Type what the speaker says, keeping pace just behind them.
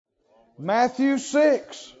Matthew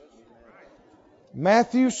 6.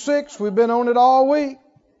 Matthew 6. We've been on it all week.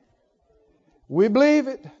 We believe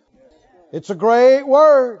it. It's a great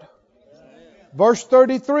word. Verse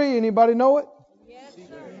 33. Anybody know it?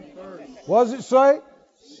 What does it say?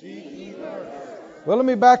 Well, let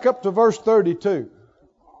me back up to verse 32.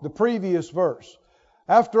 The previous verse.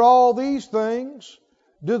 After all these things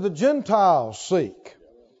do the Gentiles seek.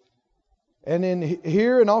 And in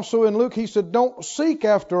here and also in Luke, he said, don't seek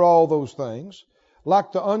after all those things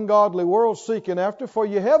like the ungodly world seeking after. For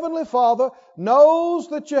your heavenly Father knows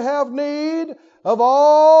that you have need of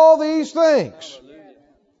all these things.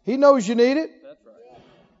 He knows you need it.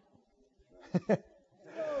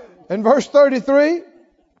 In verse 33,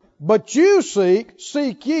 but you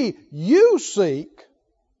seek ye, you seek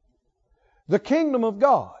the kingdom of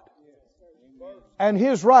God and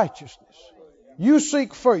His righteousness. You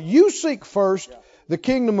seek first the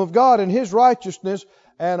kingdom of God and His righteousness,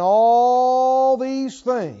 and all these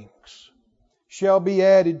things shall be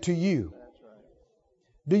added to you.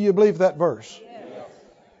 Do you believe that verse? Yes.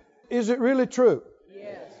 Is it really true?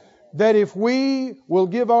 Yes. That if we will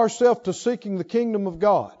give ourselves to seeking the kingdom of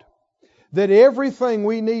God, that everything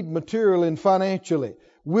we need materially and financially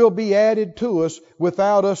will be added to us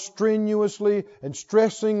without us strenuously and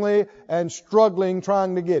stressingly and struggling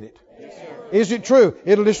trying to get it? Yes, is it true?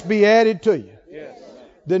 It'll just be added to you. Yes.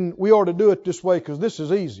 Then we ought to do it this way, because this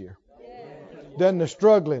is easier than the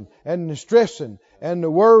struggling and the stressing and the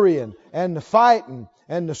worrying and the fighting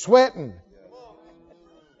and the sweating.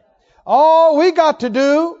 All we got to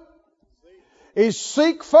do is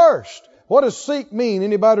seek first. What does seek mean?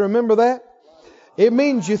 Anybody remember that? It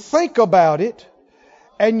means you think about it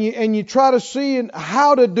and you try to see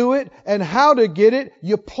how to do it and how to get it.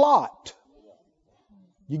 You plot.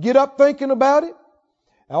 You get up thinking about it.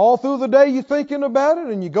 All through the day you're thinking about it,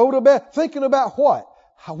 and you go to bed thinking about what?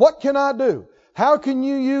 What can I do? How can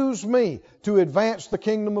you use me to advance the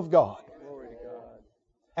kingdom of God?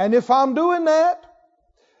 And if I'm doing that,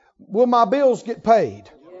 will my bills get paid?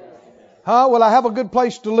 Will I have a good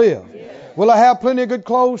place to live? Will I have plenty of good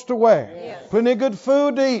clothes to wear? Plenty of good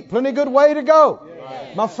food to eat? Plenty of good way to go?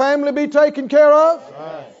 My family be taken care of?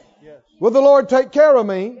 Will the Lord take care of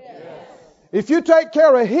me? If you take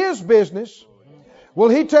care of His business, will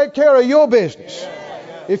He take care of your business?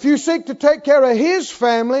 If you seek to take care of His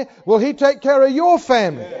family, will He take care of your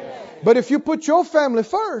family? But if you put your family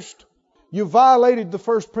first, you violated the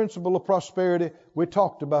first principle of prosperity. We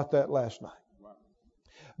talked about that last night.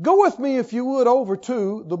 Go with me, if you would, over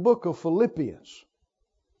to the book of Philippians.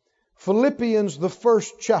 Philippians, the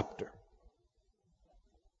first chapter.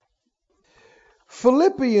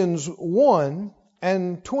 Philippians 1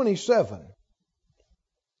 and 27.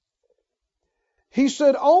 He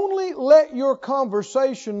said, only let your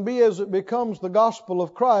conversation be as it becomes the gospel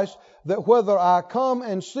of Christ, that whether I come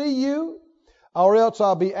and see you, or else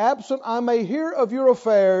I'll be absent, I may hear of your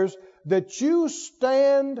affairs, that you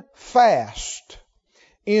stand fast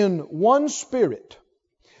in one spirit,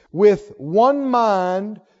 with one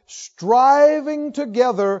mind, striving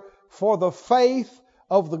together for the faith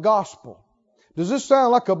of the gospel. Does this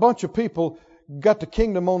sound like a bunch of people got the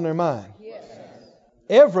kingdom on their mind? Yes.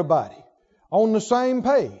 Everybody on the same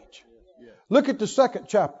page. Look at the second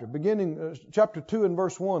chapter, beginning chapter 2 and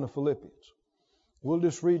verse 1 of Philippians. We'll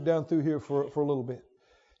just read down through here for a little bit.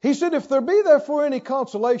 He said, if there be therefore any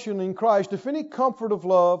consolation in Christ, if any comfort of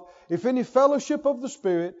love, if any fellowship of the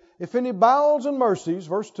Spirit, if any bowels and mercies,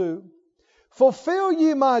 verse 2, fulfill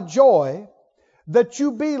ye my joy, that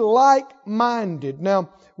you be like-minded. Now,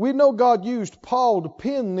 we know God used Paul to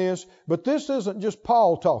pen this, but this isn't just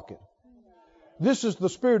Paul talking. This is the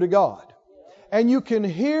Spirit of God. And you can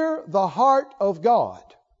hear the heart of God.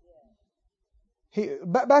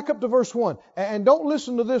 Back up to verse 1. And don't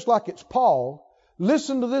listen to this like it's Paul.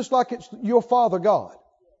 Listen to this like it's your Father God.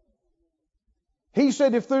 He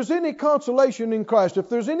said, if there's any consolation in Christ, if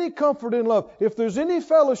there's any comfort in love, if there's any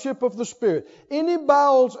fellowship of the Spirit, any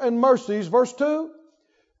bowels and mercies, verse 2,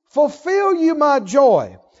 fulfill you my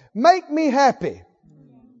joy. Make me happy.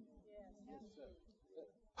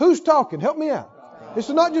 Who's talking? Help me out. This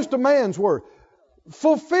is not just a man's word.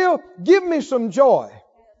 Give me some joy,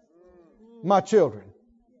 my children.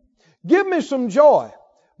 Give me some joy,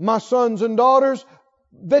 my sons and daughters,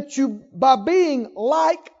 that you, by being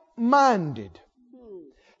like-minded,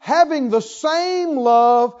 having the same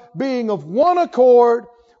love, being of one accord,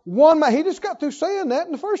 one mind. He just got through saying that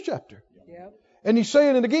in the first chapter. Yep. And he's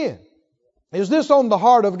saying it again. Is this on the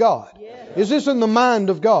heart of God? Yes. Is this in the mind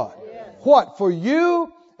of God? Yes. What? For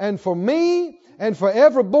you and for me and for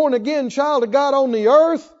every born again child of God on the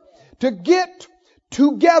earth to get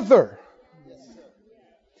together.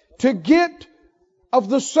 to get of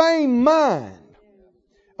the same mind,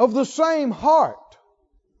 of the same heart,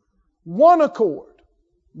 one accord,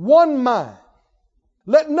 one mind.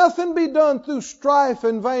 Let nothing be done through strife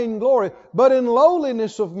and vainglory, but in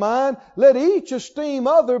lowliness of mind, let each esteem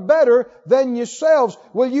other better than yourselves.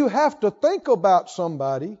 Well, you have to think about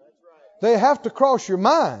somebody. They have to cross your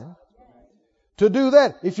mind to do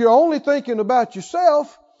that. If you're only thinking about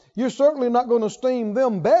yourself, you're certainly not going to esteem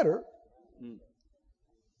them better.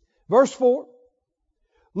 Verse 4.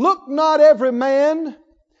 Look not every man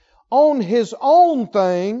on his own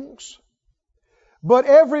things, but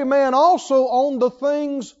every man also on the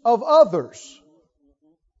things of others.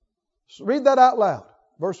 So read that out loud.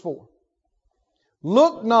 Verse 4.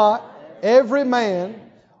 Look not every man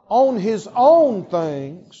on his own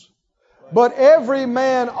things, but every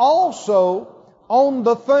man also on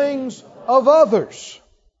the things of others.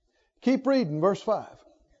 Keep reading, verse 5.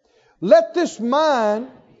 Let this mind,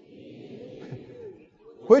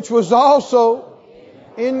 which was also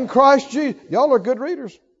in Christ Jesus. Y'all are good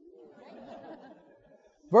readers.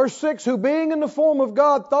 Verse 6, who being in the form of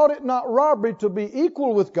God thought it not robbery to be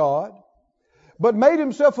equal with God, but made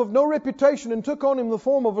himself of no reputation and took on him the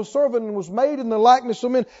form of a servant and was made in the likeness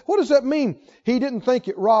of men. What does that mean? He didn't think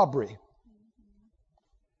it robbery.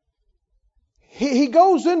 He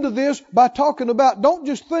goes into this by talking about don't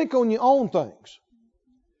just think on your own things,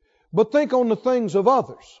 but think on the things of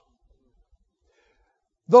others.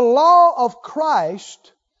 The law of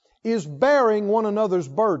Christ is bearing one another's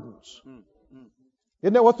burdens.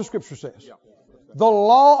 Isn't that what the Scripture says? The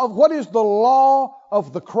law of, what is the law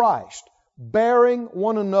of the Christ? Bearing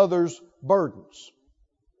one another's burdens.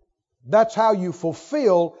 That's how you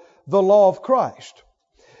fulfill the law of Christ.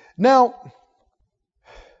 Now,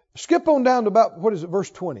 skip on down to about, verse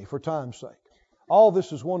 20 for time's sake. All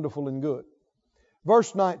this is wonderful and good.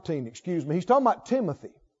 Verse 19, he's talking about Timothy.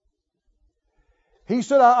 He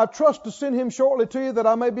said, I trust to send him shortly to you that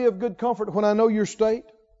I may be of good comfort when I know your state.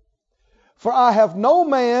 For I have no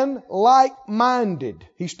man like-minded.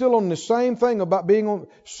 He's still on the same thing about being on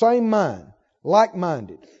same mind,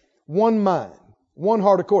 like-minded, one mind, one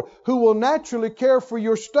heart accord, who will naturally care for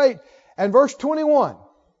your state. And verse 21,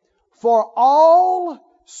 for all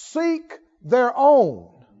seek their own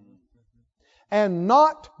and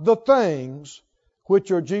not the things which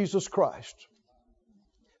are Jesus Christ.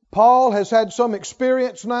 Paul has had some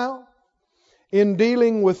experience now in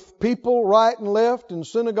dealing with people right and left in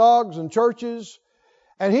synagogues and churches.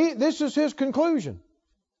 And this is his conclusion.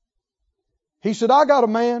 He said, I got a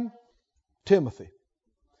man, Timothy.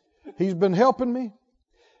 He's been helping me.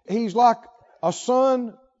 He's like a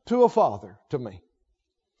son to a father to me.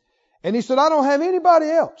 And he said, I don't have anybody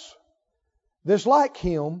else that's like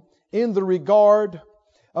him in the regard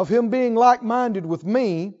of him being like-minded with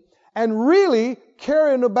me and really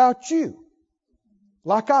caring about you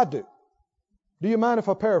like I do. Do you mind if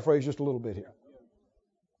I paraphrase just a little bit here?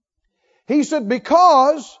 He said,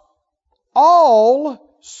 because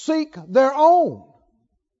all seek their own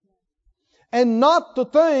and not the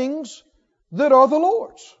things that are the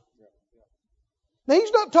Lord's. Now,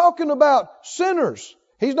 he's not talking about sinners.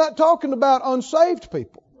 He's not talking about unsaved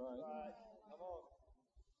people.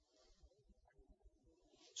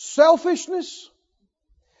 Selfishness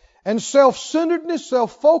and self-centeredness,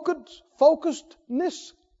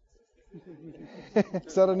 self-focusedness.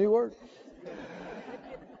 Is that a new word?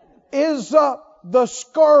 Is the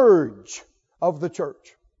scourge of the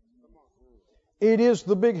church. It is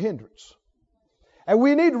the big hindrance. And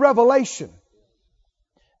we need revelation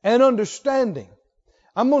and understanding.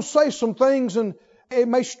 I'm going to say some things and it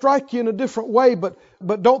may strike you in a different way, but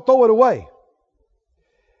don't throw it away.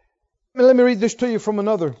 Let me read this to you from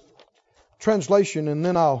another translation and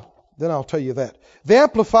then I'll tell you that. The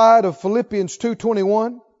Amplified of Philippians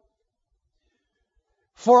 2:21.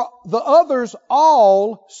 For the others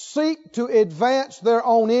all seek to advance their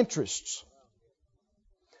own interests,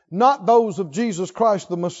 not those of Jesus Christ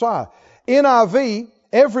the Messiah. NIV,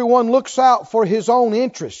 everyone looks out for his own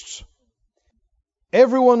interests.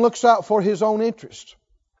 Everyone looks out for his own interests.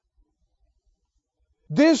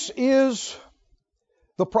 This is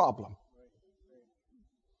the problem.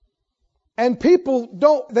 And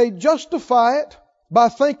people they justify it by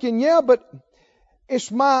thinking, yeah, but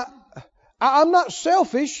I'm not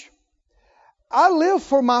selfish. I live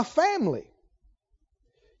for my family.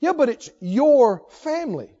 Yeah, but it's your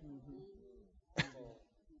family.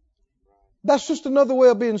 That's just another way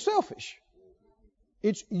of being selfish.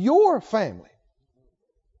 It's your family.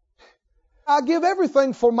 I give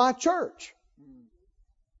everything for my church.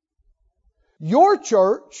 Your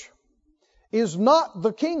church is not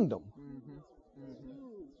the kingdom.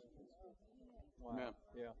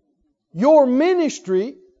 Your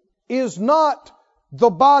ministry is not the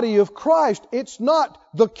body of Christ. It's not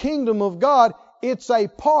the kingdom of God. It's a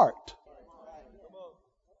part.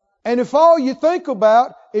 And if all you think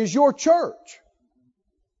about is your church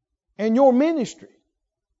and your ministry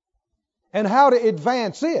and how to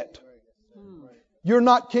advance it, you're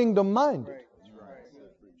not kingdom minded.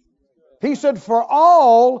 He said, for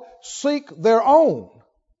all seek their own.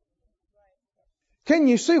 Can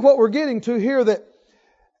you see what we're getting to here? That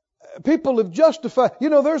people have justified. You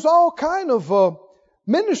know, there's all kind of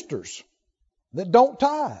ministers that don't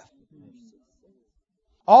tithe.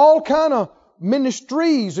 All kind of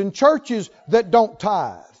ministries and churches that don't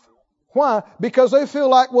tithe. Why? Because they feel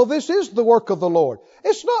like, well, this is the work of the Lord.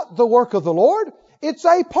 It's not the work of the Lord. It's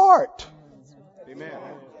a part. Amen.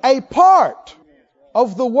 A part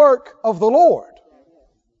of the work of the Lord.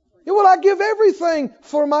 Yeah, well, I give everything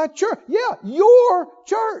for my church. Yeah, your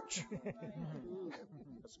church.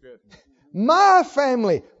 That's good. My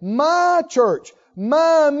family, my church,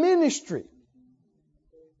 my ministry.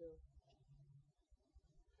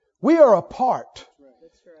 We are a part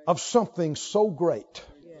of something so great,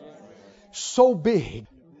 so big.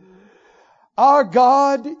 Our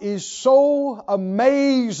God is so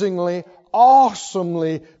amazingly,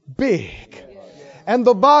 awesomely big. And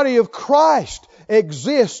the body of Christ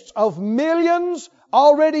exists of millions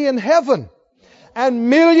already in heaven and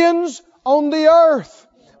millions on the earth,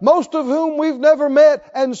 most of whom we've never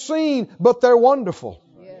met and seen, but they're wonderful.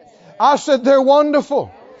 I said they're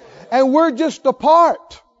wonderful. And we're just a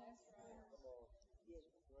part.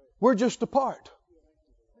 We're just a part.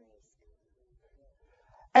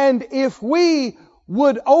 And if we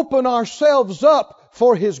would open ourselves up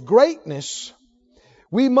for His greatness,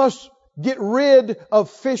 we must get rid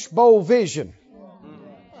of fishbowl vision.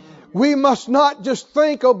 We must not just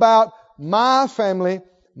think about my family,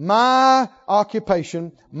 my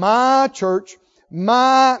occupation, my church,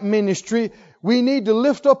 my ministry. We need to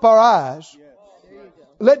lift up our eyes,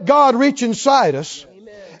 let God reach inside us,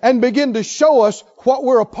 and begin to show us what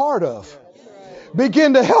we're a part of.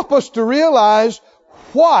 Begin to help us to realize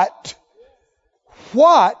what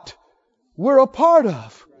we're a part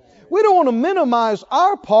of. We don't want to minimize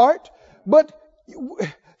our part, but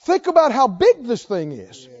think about how big this thing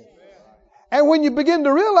is. And when you begin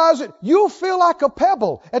to realize it, you'll feel like a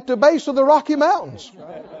pebble at the base of the Rocky Mountains.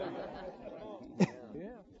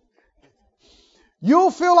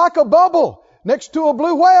 You'll feel like a bubble next to a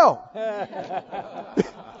blue whale.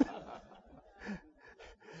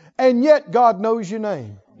 And yet God knows your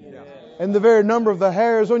name. And the very number of the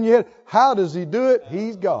hairs on your head. How does He do it?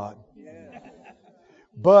 He's God.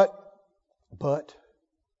 But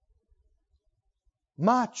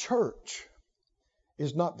my church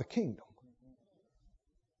is not the kingdom.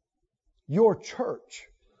 Your church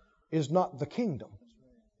is not the kingdom.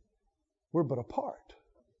 We're but a part.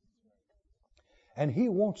 And He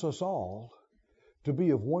wants us all to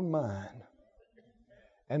be of one mind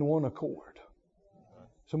and one accord.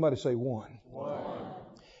 Somebody say one.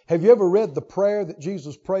 Have you ever read the prayer that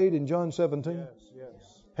Jesus prayed in John 17? Yes.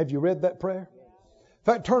 Have you read that prayer? In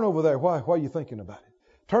fact, turn over there. Why are you thinking about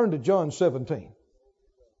it? Turn to John 17.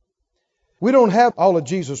 We don't have all of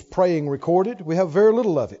Jesus praying recorded. We have very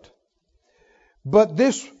little of it. But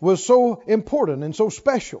this was so important and so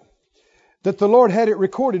special that the Lord had it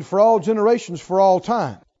recorded for all generations, for all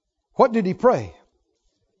time. What did He pray?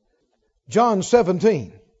 John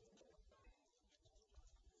 17.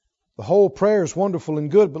 The whole prayer is wonderful and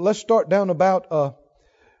good, but let's start down about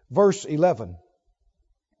verse 11.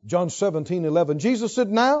 John 17:11. Jesus said,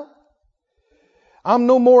 now, I'm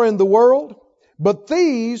no more in the world, but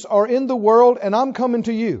these are in the world, and I'm coming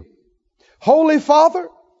to you. Holy Father,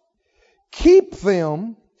 keep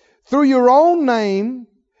them through your own name,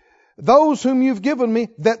 those whom you've given me,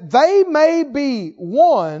 that they may be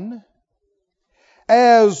one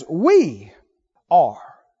as we are.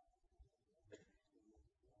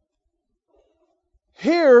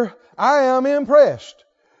 Here I am impressed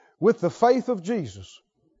with the faith of Jesus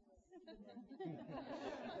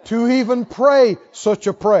to even pray such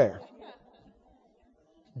a prayer.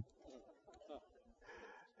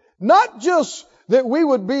 Not just that we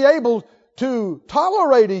would be able to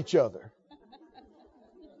tolerate each other,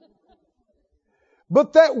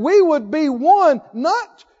 but that we would be one,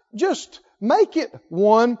 not just make it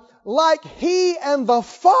one, like He and the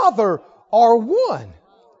Father are one.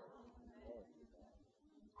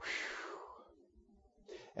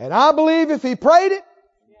 And I believe if He prayed it,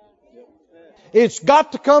 it's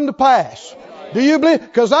got to come to pass. Do you believe?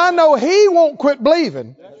 Because I know He won't quit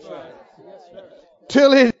believing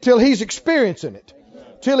till He's experiencing it,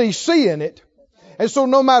 till He's seeing it. And so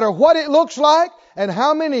no matter what it looks like, and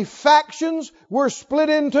how many factions we're split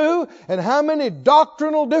into and how many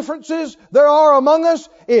doctrinal differences there are among us,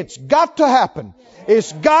 it's got to happen.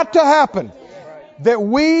 It's got to happen that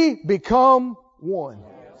we become one.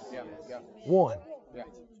 One.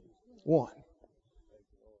 One.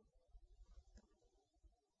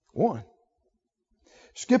 One.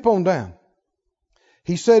 Skip on down.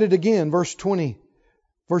 He said it again, verse 20.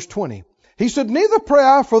 Verse 20. He said, neither pray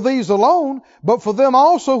I for these alone, but for them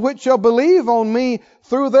also which shall believe on me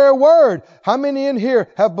through their word. How many in here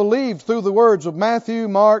have believed through the words of Matthew,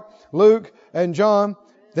 Mark, Luke, and John?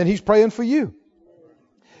 Then he's praying for you.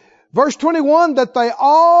 Verse 21, that they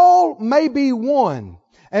all may be one,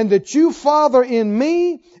 and that you, Father, in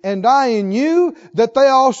me, and I in you, that they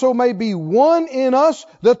also may be one in us,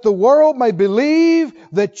 that the world may believe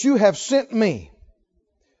that you have sent me.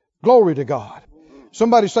 Glory to God.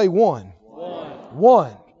 Somebody say one.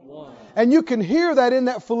 One. And you can hear that in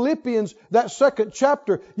that Philippians, that 2nd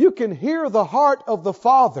chapter. You can hear the heart of the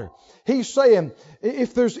Father. He's saying,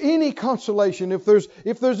 if there's any consolation, if there's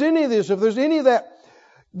any of this, if there's any of that,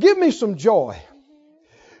 give me some joy.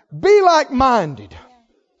 Be like-minded.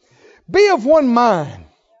 Be of one mind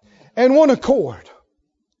and one accord.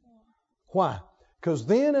 Why? Because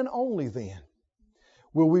then and only then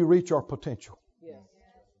will we reach our potential.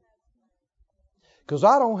 Because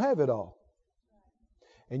I don't have it all.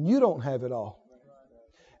 And you don't have it all.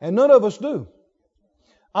 And none of us do.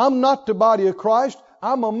 I'm not the body of Christ.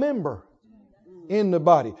 I'm a member in the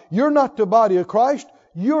body. You're not the body of Christ.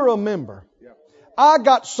 You're a member. I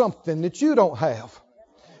got something that you don't have.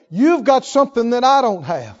 You've got something that I don't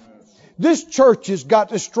have. This church has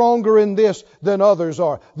got stronger in this than others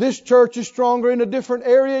are. This church is stronger in a different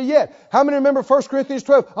area yet. How many remember 1 Corinthians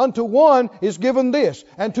 12? Unto one is given this,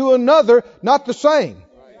 and to another not the same.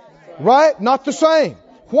 Right? Not the same.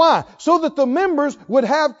 Why? So that the members would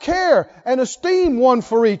have care and esteem one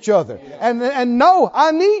for each other. And know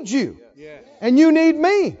I need you. And you need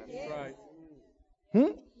me.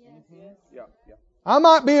 I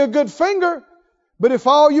might be a good finger, but if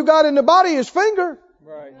all you got in the body is finger,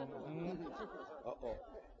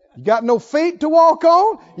 you got no feet to walk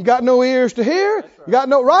on, you got no ears to hear, you got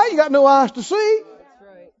no eyes to see.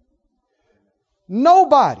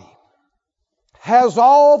 Nobody has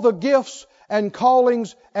all the gifts and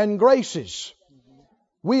callings and graces.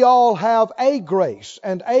 We all have a grace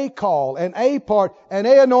and a call and a part and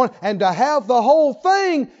a anointing. And to have the whole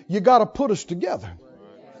thing, you got to put us together.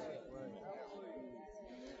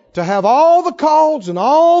 To have all the calls and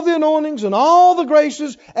all the anointings and all the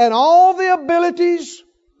graces and all the abilities,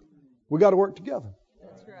 we got to work together.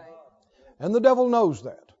 And the devil knows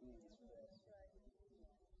that.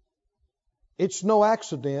 It's no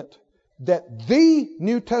accident that the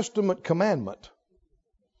New Testament commandment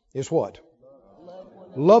is what?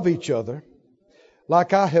 Love each other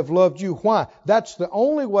like I have loved you. Why? That's the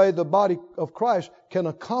only way the body of Christ can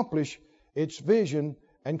accomplish its vision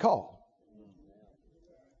and call.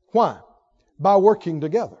 Why? By working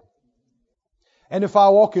together. And if I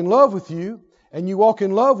walk in love with you and you walk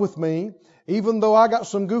in love with me, even though I got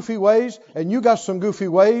some goofy ways and you got some goofy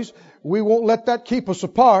ways, we won't let that keep us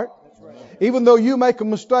apart. Even though you make a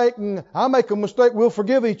mistake and I make a mistake, we'll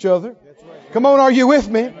forgive each other. Come on, are you with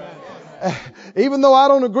me? Even though I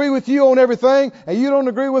don't agree with you on everything and you don't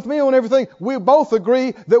agree with me on everything, we both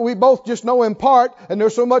agree that we both just know in part and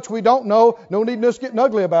there's so much we don't know. No need us getting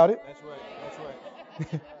ugly about it.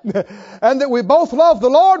 And that we both love the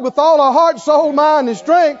Lord with all our heart, soul, mind, and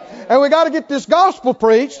strength. And we got to get this gospel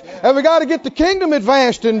preached. And we got to get the kingdom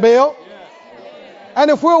advanced and built. And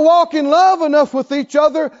if we'll walk in love enough with each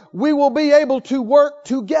other, we will be able to work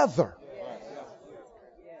together.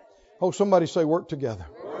 Oh, somebody say work together.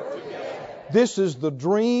 This is the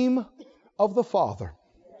dream of the Father.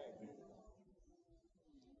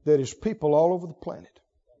 That His people all over the planet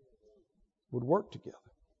would work together.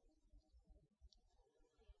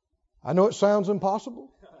 I know it sounds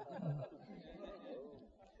impossible.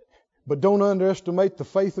 But don't underestimate the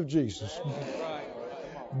faith of Jesus.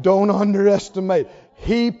 Don't underestimate.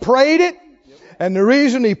 He prayed it. And the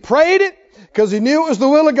reason He prayed it, because He knew it was the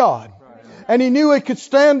will of God. And He knew He could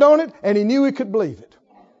stand on it. And He knew He could believe it.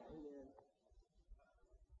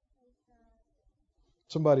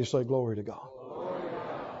 Somebody say glory to God.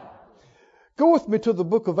 Go with me to the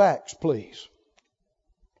book of Acts, please.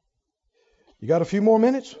 You got a few more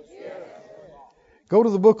minutes? Go to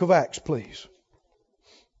the book of Acts, please.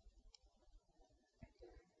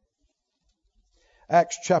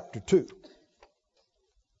 Acts chapter 2.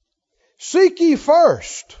 Seek ye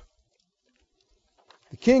first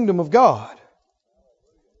the kingdom of God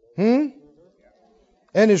and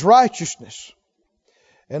His righteousness,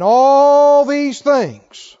 And all these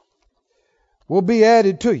things will be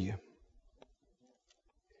added to you.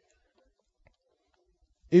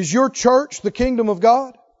 Is your church the kingdom of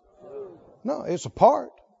God? No, it's a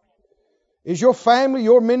part. Is your family,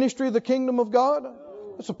 your ministry the kingdom of God?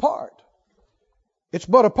 It's a part. It's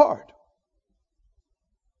but a part.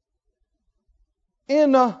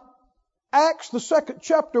 In Acts, the 2nd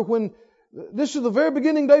chapter, when this is the very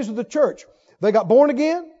beginning days of the church, they got born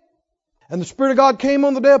again, and the Spirit of God came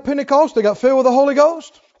on the day of Pentecost. They got filled with the Holy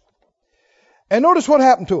Ghost. And notice what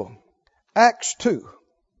happened to them. Acts 2.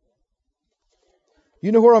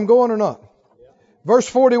 You know where I'm going or not? Verse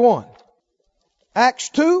 41. Acts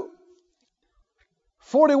 2,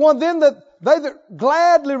 41. Then they that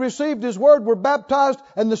gladly received His word were baptized,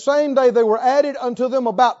 and the same day they were added unto them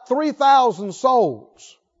about 3,000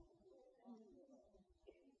 souls.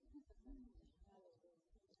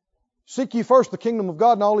 Seek ye first the kingdom of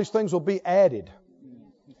God, and all these things will be added.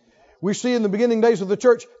 We see in the beginning days of the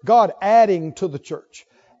church, God adding to the church.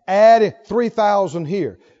 Adding 3,000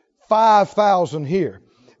 here, 5,000 here.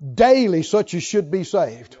 Daily such as should be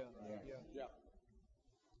saved.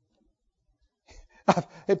 I've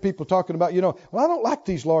had people talking about, well, I don't like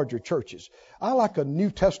these larger churches. I like a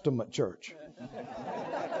New Testament church.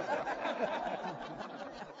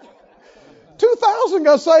 2,000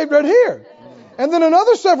 got saved right here. And then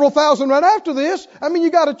another several thousand right after this. You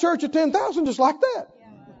got a church of 10,000 just like that.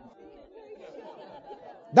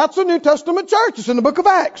 That's a New Testament church. It's in the book of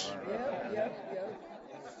Acts.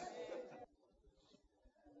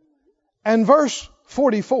 And verse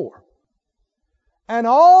 44. And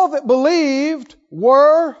all that believed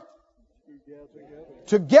were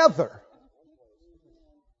together.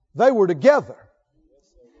 They were together.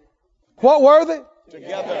 What were they?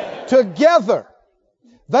 Together. Together.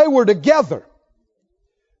 They were together.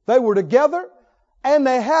 They were together, and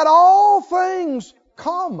they had all things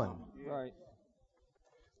common. Right.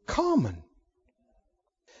 Common.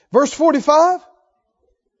 Verse 45.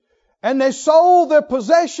 And they sold their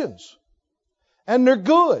possessions and their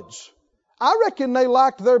goods. I reckon they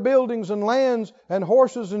liked their buildings and lands and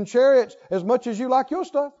horses and chariots as much as you like your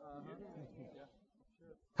stuff.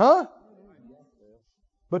 Huh?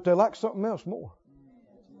 But they liked something else more.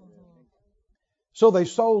 So they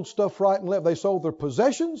sold stuff right and left. They sold their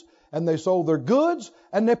possessions and they sold their goods,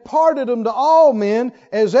 and they parted them to all men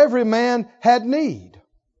as every man had need.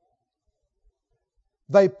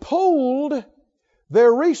 They pooled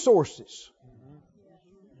their resources.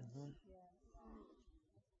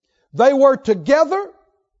 They were together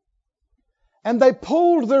and they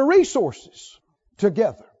pooled their resources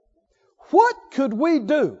together. What could we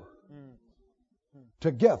do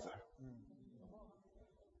together?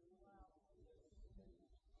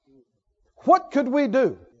 What could we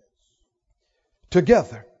do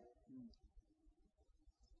together?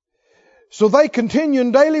 So they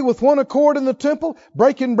continued daily with one accord in the temple,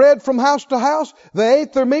 breaking bread from house to house. They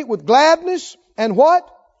ate their meat with gladness and what?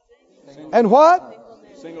 And what?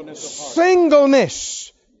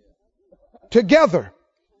 Singleness. Together.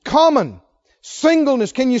 Common.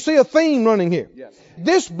 Singleness. Can you see a theme running here? Yes.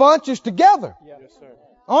 This bunch is together. Yes, sir.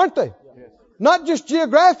 Aren't they? Yes. Not just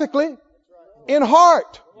geographically. In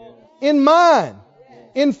heart. In mind.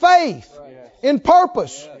 In faith. In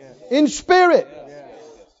purpose. In spirit.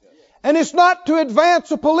 And it's not to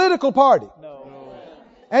advance a political party. No.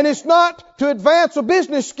 And it's not to advance a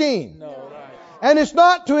business scheme. No. And it's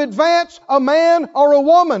not to advance a man or a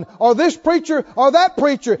woman or this preacher or that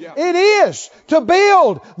preacher. Yeah. It is to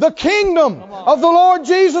build the kingdom of the Lord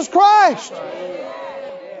Jesus Christ.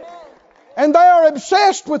 And they are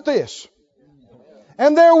obsessed with this.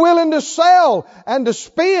 And they're willing to sell and to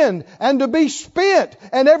spend and to be spent.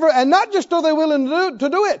 And not just are they willing to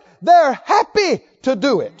do it, they're happy to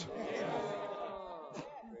do it.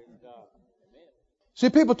 See,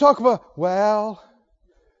 people talk about, well,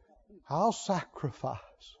 I'll sacrifice.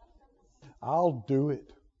 I'll do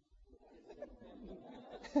it.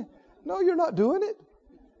 No, you're not doing it.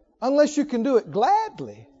 Unless you can do it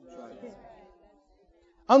gladly.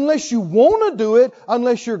 Unless you want to do it,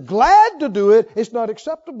 unless you're glad to do it, it's not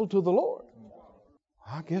acceptable to the Lord.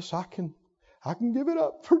 I guess I can give it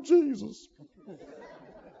up for Jesus.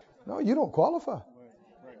 No, you don't qualify.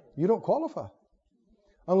 You don't qualify.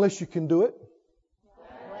 Unless you can do it.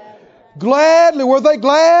 Gladly. Were they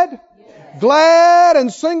glad? Glad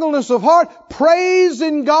and singleness of heart,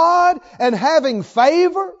 praising God and having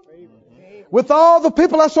favor with all the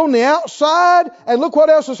people that's on the outside. And look what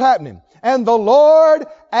else is happening. And the Lord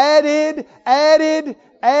added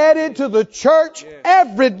to the church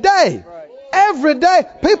every day. Every day.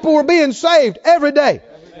 People were being saved every day.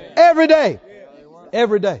 Every day.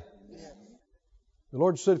 Every day. The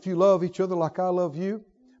Lord said, if you love each other like I love you,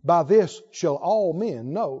 by this shall all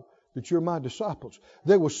men know that you're my disciples.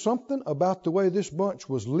 There was something about the way this bunch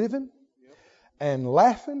was living and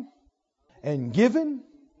laughing and giving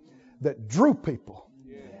that drew people.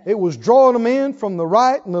 It was drawing them in from the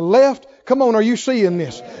right and the left. Come on, are you seeing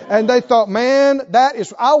this? And they thought, man,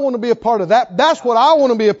 I want to be a part of that. That's what I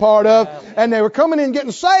want to be a part of. And they were coming in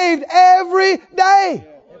getting saved every day.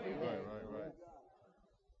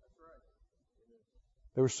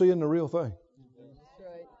 They were seeing the real thing.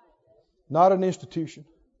 Not an institution.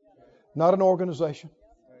 Not an organization.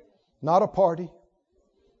 Not a party.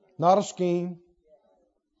 Not a scheme.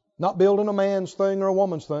 Not building a man's thing or a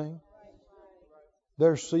woman's thing.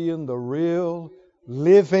 They're seeing the real,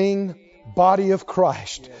 living body of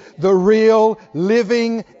Christ. The real,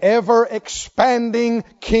 living, ever-expanding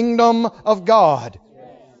kingdom of God.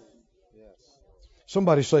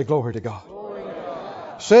 Somebody say, glory to God. Glory to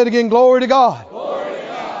God. Say it again, glory to God. Glory to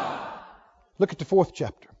God. Look at the 4th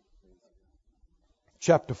chapter.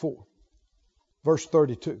 Chapter 4. Verse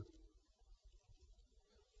 32.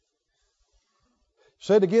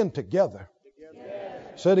 Say it again, together.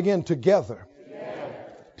 Say it again, together.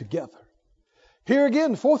 Together. Here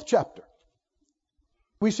again, 4th chapter.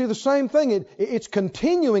 We see the same thing. It's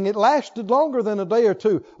continuing. It lasted longer than a day or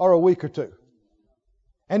two or a week or two.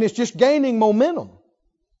 And it's just gaining momentum.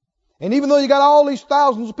 And even though you got all these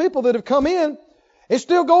thousands of people that have come in, it's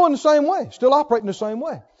still going the same way. Still operating the same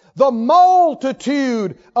way. The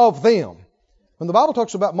multitude of them. When the Bible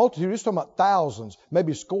talks about multitude, it's talking about thousands,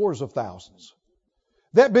 maybe scores of thousands.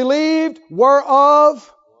 That believed were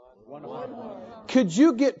of one. Could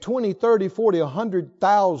you get 20, 30, 40,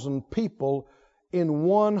 100,000 people in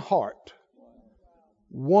one heart,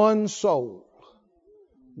 one soul,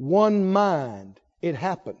 one mind? It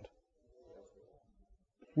happened.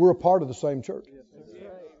 We're a part of the same church.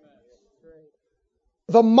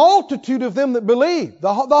 The multitude of them that believed,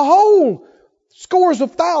 the whole scores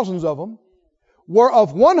of thousands of them, were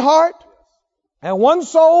of one heart and one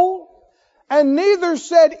soul, and neither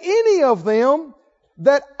said any of them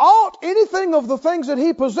that aught anything of the things that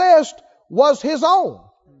he possessed was his own.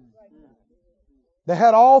 They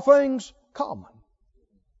had all things common.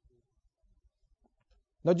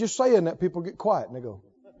 Now just saying that, people get quiet and they go,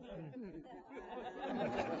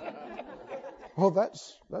 well,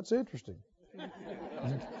 that's interesting.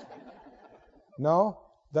 No,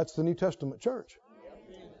 that's the New Testament church.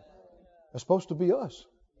 That's supposed to be us.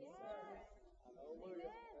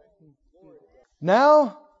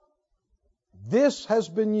 Now, this has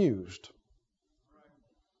been used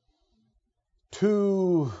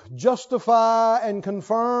to justify and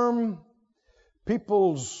confirm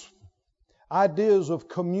people's ideas of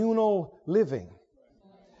communal living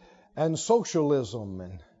and socialism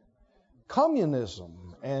and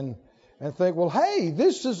communism and think, well, hey,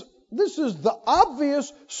 this is the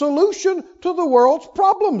obvious solution to the world's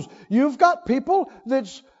problems. You've got people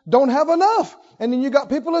that don't have enough, and then you got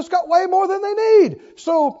people that's got way more than they need.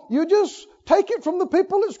 So you just take it from the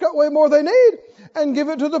people that's got way more they need and give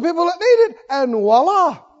it to the people that need it, and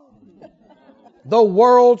voila! The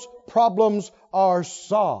world's problems are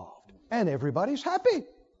solved. And everybody's happy.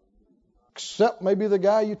 Except maybe the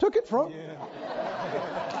guy you took it from.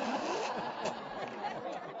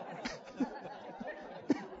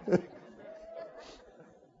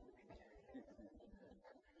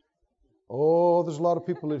 Oh, there's a lot of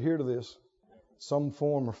people that adhere to this, some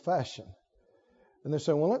form or fashion. And they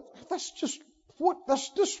say, well, that's just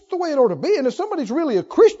the way it ought to be. And if somebody's really a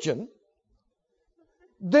Christian,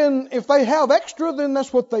 then if they have extra, then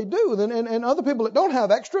that's what they do. And other people that don't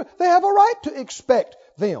have extra, they have a right to expect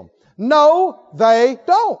them. No, they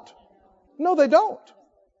don't. No, they don't.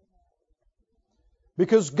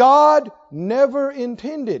 Because God never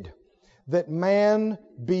intended that man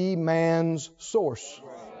be man's source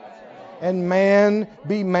and man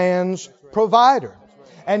be man's provider.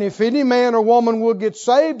 And if any man or woman will get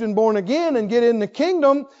saved and born again and get in the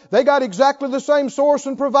kingdom, they got exactly the same source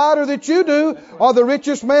and provider that you do, or the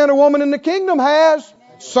richest man or woman in the kingdom has.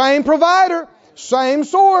 Same provider, same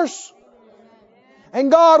source.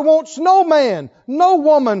 And God wants no man, no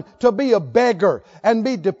woman to be a beggar and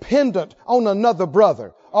be dependent on another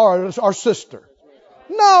brother or sister.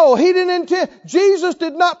 No, He didn't intend. Jesus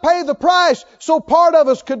did not pay the price so part of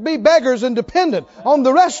us could be beggars and dependent on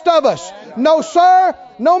the rest of us. No, sir.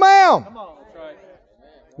 No, ma'am.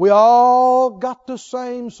 We all got the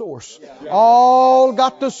same source. All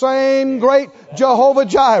got the same great Jehovah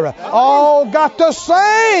Jireh. All got the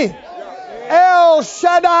same El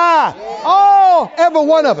Shaddai. Every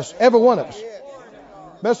one of us. Every one of us.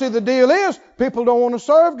 But see, the deal is, people don't want to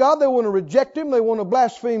serve God. They want to reject Him. They want to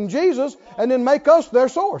blaspheme Jesus and then make us their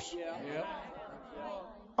source.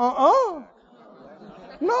 No.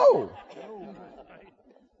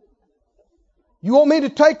 You want me to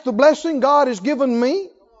take the blessing God has given me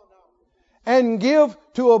and give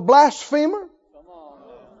to a blasphemer?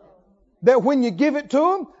 That when you give it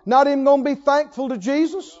to him, not even going to be thankful to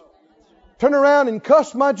Jesus? Turn around and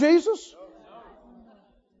cuss my Jesus?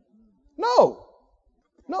 No.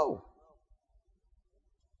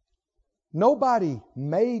 Nobody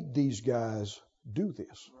made these guys do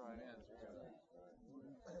this.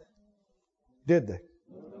 Did they?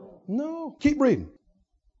 No. Keep reading.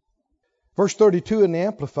 Verse 32 in the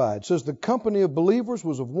Amplified says, the company of believers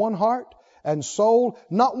was of one heart and soul.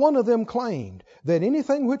 Not one of them claimed that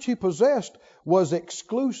anything which he possessed was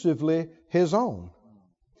exclusively his own.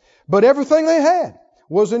 But everything they had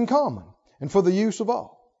was in common and for the use of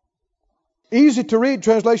all. Easy to read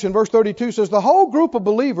translation, verse 32 says, the whole group of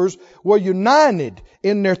believers were united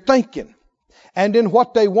in their thinking and in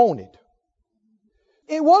what they wanted.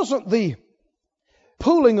 It wasn't the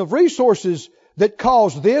pooling of resources that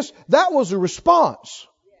caused this. That was a response.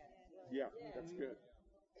 Yeah, that's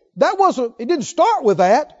good. It didn't start with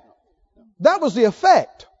that. That was the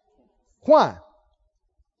effect. Why?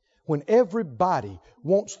 When everybody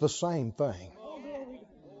wants the same thing,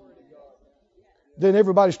 then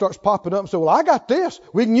everybody starts popping up and saying, well, I got this.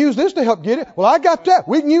 We can use this to help get it. Well, I got that.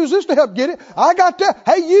 We can use this to help get it. I got that.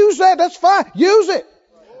 Hey, use that. That's fine. Use it.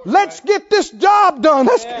 Let's get this job done.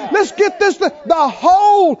 Let's get this. The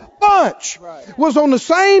whole bunch was on the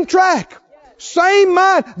same track, same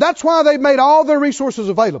mind. That's why they made all their resources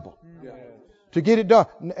available to get it done.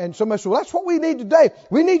 And somebody said, well, that's what we need today.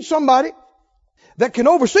 We need somebody that can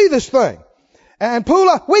oversee this thing. And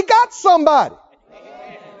Pula, we got somebody.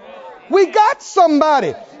 We got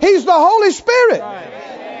somebody. He's the Holy Spirit.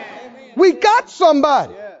 We got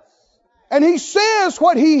somebody. And he says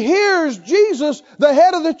what he hears Jesus, the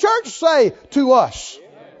head of the church, say to us.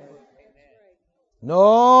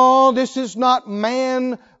 No, this is not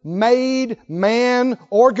man-made,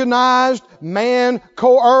 man-organized,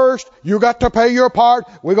 man-coerced. You got to pay your part.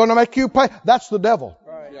 We're going to make you pay. That's the devil.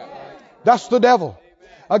 That's the devil.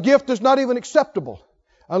 A gift is not even acceptable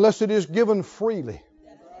unless it is given freely,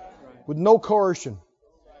 with no coercion,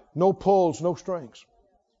 no pulls, no strings.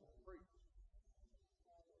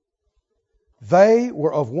 They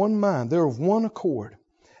were of one mind. They're of one accord.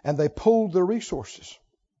 And they pooled their resources.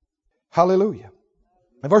 Hallelujah.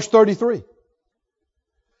 And verse 33.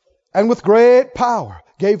 And with great power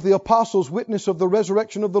gave the apostles witness of the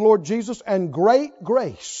resurrection of the Lord Jesus, and great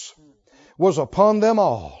grace was upon them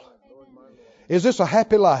all. Is this a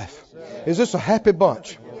happy life? Is this a happy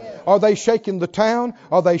bunch? Are they shaking the town?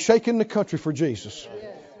 Are they shaking the country for Jesus?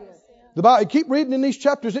 The Bible, keep reading in these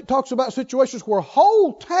chapters, it talks about situations where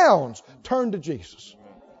whole towns turned to Jesus.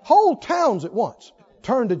 Whole towns at once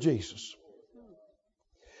turned to Jesus.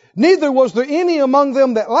 Neither was there any among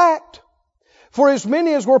them that lacked. For as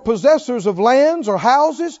many as were possessors of lands or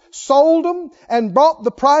houses sold them and brought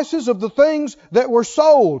the prices of the things that were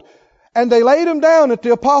sold. And they laid them down at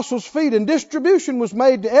the apostles' feet, and distribution was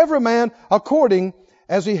made to every man according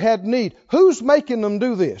as he had need. Who's making them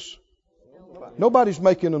do this? Nobody's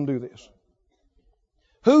making them do this.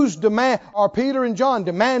 Who's are Peter and John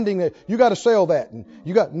demanding that you got to sell that? And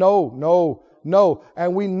you got no.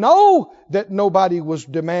 And we know that nobody was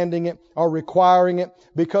demanding it or requiring it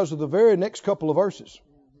because of the very next couple of verses.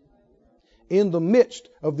 In the midst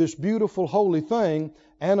of this beautiful holy thing,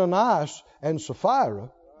 Ananias and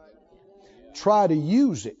Sapphira try to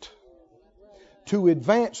use it to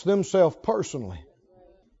advance themselves personally,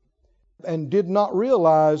 and did not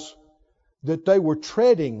realize that they were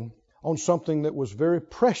treading on something that was very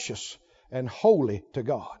precious and holy to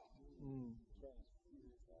God.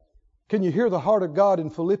 Can you hear the heart of God in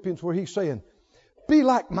Philippians where He's saying, be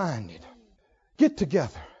like-minded, get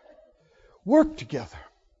together, work together.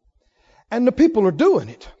 And the people are doing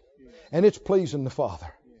it, and it's pleasing the Father.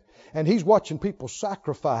 And He's watching people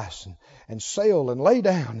sacrifice and sell and lay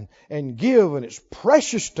down and give, and it's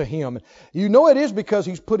precious to Him. You know it is because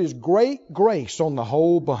He's put His great grace on the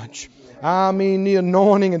whole bunch. I mean, the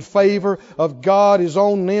anointing and favor of God is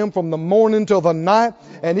on them from the morning till the night.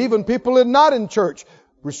 And even people that are not in church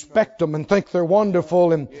respect them and think they're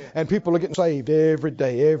wonderful. And people are getting saved every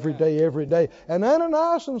day. And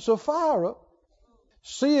Ananias and Sapphira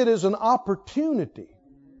see it as an opportunity.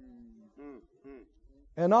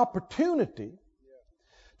 An opportunity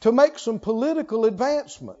to make some political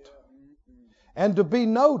advancement and to be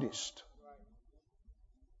noticed.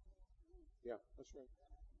 Yeah, that's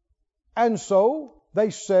right. And so they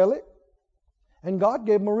sell it And God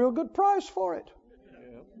gave them a real good price for it.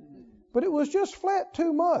 But it was just flat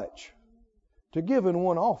too much to give in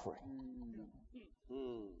one offering.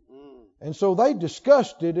 And so they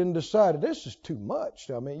discussed it and decided this is too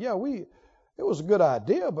much. I mean, yeah, it was a good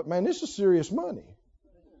idea, but man, this is serious money.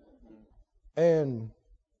 And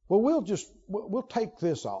well, we'll take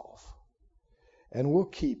this off. And we'll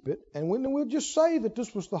keep it, and we'll just say that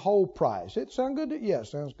this was the whole price. It sound good? Yeah, it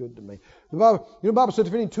sounds good to me. The Bible said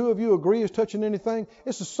if any two of you agree as touching anything,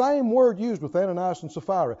 it's the same word used with Ananias and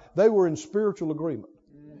Sapphira. They were in spiritual agreement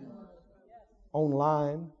on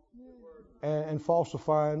lying and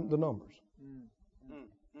falsifying the numbers.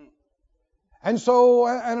 And so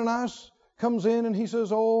Ananias comes in and he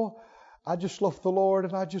says, "Oh, I just love the Lord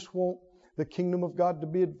and I just want the kingdom of God to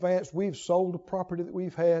be advanced. We've sold the property that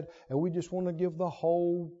we've had and we just want to give the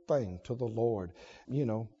whole thing to the Lord. You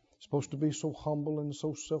know, supposed to be so humble and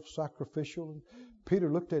so self-sacrificial." And Peter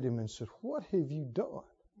looked at him and said, "What have you done?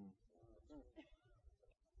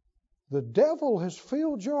 The devil has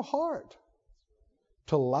filled your heart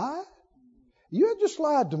to lie. You had just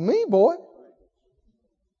lied to me, boy.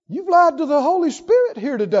 You've lied to the Holy Spirit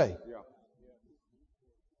here today."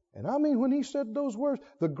 And I mean, when he said those words,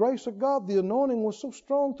 the grace of God, the anointing was so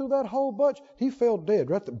strong through that whole bunch, he fell dead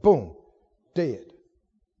right there. Boom. Dead.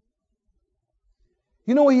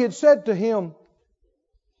 You know, he had said to him,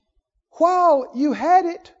 while you had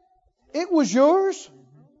it, it was yours.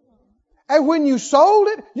 And when you sold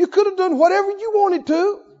it, you could have done whatever you wanted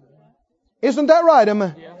to. Isn't that right,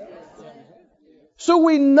 Emma? Yeah. So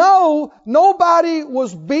we know nobody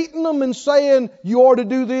was beating them and saying, you ought to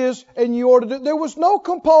do this and you ought to do. There was no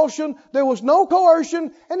compulsion. There was no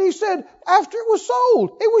coercion. And he said, after it was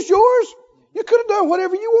sold, it was yours. You could have done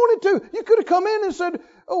whatever you wanted to. You could have come in and said,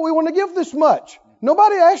 oh, we want to give this much.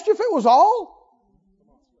 Nobody asked you if it was all.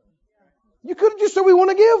 You could have just said, we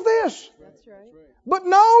want to give this. That's right. But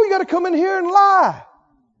no, you got to come in here and lie.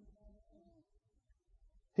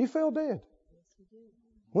 He fell dead.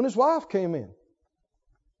 When his wife came in,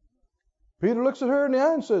 Peter looks at her in the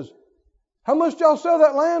eye and says, how much did y'all sell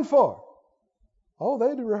that land for? Oh,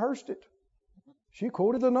 they'd rehearsed it. She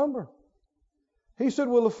quoted the number. He said,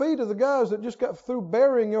 well, the feet of the guys that just got through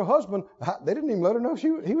burying your husband, they didn't even let her know he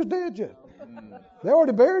was dead yet. They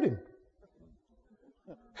already buried him.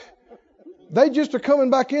 They just are coming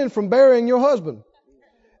back in from burying your husband.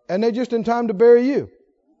 And they're just in time to bury you.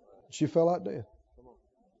 She fell out dead.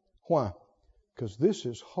 Why? Because this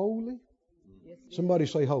is holy. Somebody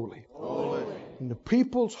say holy. Holy. And the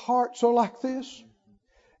people's hearts are like this.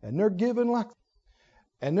 And they're giving like this.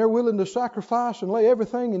 And they're willing to sacrifice and lay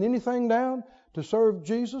everything and anything down to serve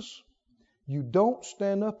Jesus. You don't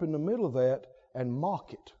stand up in the middle of that and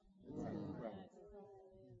mock it.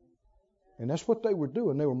 And that's what they were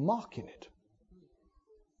doing. They were mocking it.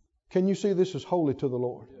 Can you see this is holy to the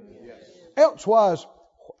Lord? Yes. Elsewise,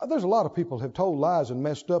 there's a lot of people have told lies and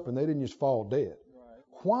messed up and they didn't just fall dead.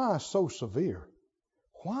 Why so severe?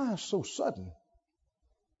 Why so sudden?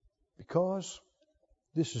 Because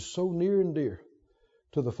this is so near and dear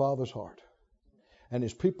to the Father's heart. And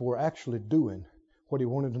His people were actually doing what He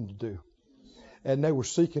wanted them to do. And they were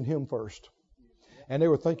seeking Him first. And they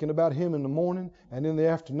were thinking about Him in the morning and in the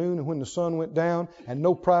afternoon and when the sun went down and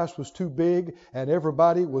no price was too big and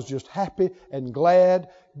everybody was just happy and glad.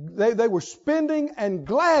 They were spending and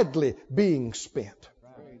gladly being spent.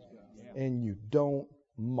 And you don't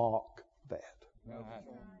mock that.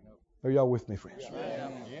 Are y'all with me, friends?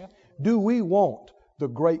 Do we want the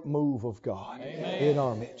great move of God in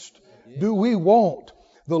our midst? Do we want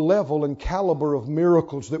the level and caliber of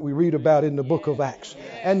miracles that we read about in the book of Acts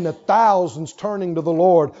and the thousands turning to the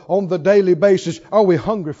Lord on the daily basis? Are we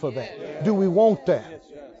hungry for that? Do we want that?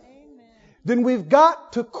 Then we've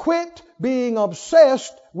got to quit being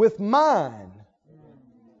obsessed with mine.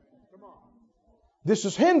 This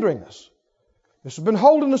is hindering us. This has been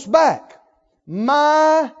holding us back.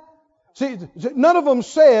 See, none of them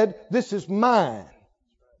said, this is mine.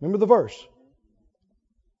 Remember the verse?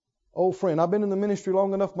 Old friend, I've been in the ministry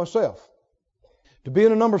long enough myself to be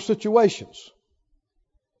in a number of situations.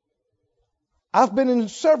 I've been in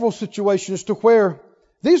several situations to where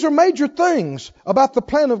these are major things about the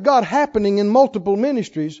plan of God happening in multiple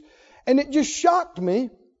ministries. And it just shocked me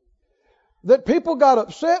that people got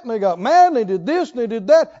upset and they got mad and they did this and they did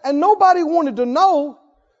that. And nobody wanted to know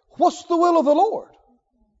what's the will of the Lord.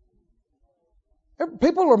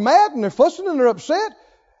 People are mad and they're fussing and they're upset.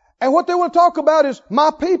 And what they want to talk about is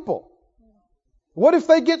my people. What if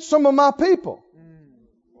they get some of my people?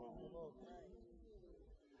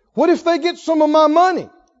 What if they get some of my money?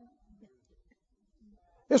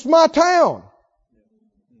 It's my town.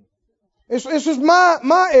 This is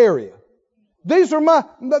my area. They're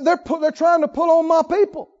trying to pull on my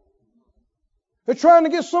people. They're trying to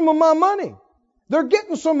get some of my money. They're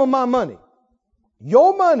getting some of my money.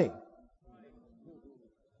 Your money.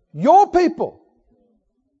 Your people.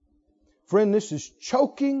 Friend, this is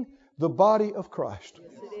choking the body of Christ.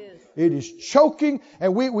 It is choking,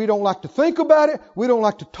 and we don't like to think about it. We don't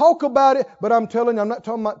like to talk about it. But I'm telling you, I'm not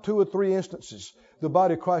talking about 2 or 3 instances. The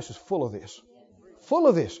body of Christ is full of this. Full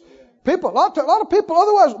of this. People, a lot of people,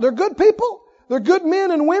 otherwise, they're good people. They're good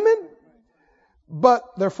men and women. But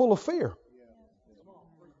they're full of fear.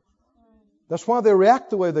 That's why they react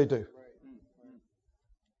the way they do.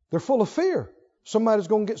 They're full of fear. Somebody's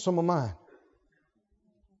going to get some of mine.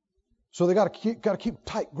 So they got to keep a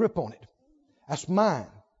tight grip on it. That's mine.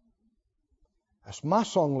 That's my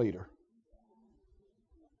song leader.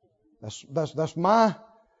 That's my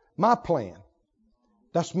plan.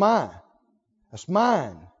 That's mine. That's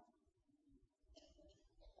mine.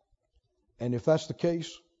 And if that's the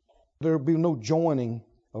case, there will be no joining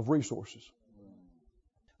of resources.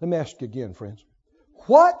 Let me ask you again, friends.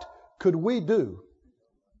 What could we do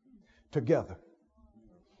together?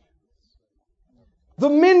 The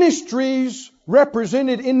ministries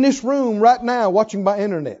represented in this room right now, watching by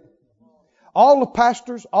internet. All the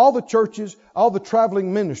pastors, all the churches, all the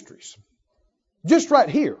traveling ministries. Just right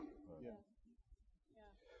here.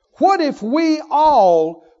 What if we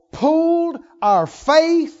all pooled our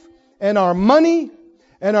faith and our money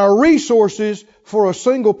and our resources for a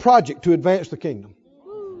single project to advance the kingdom?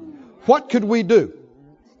 What could we do?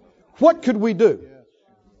 What could we do?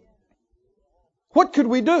 What could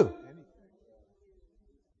we do?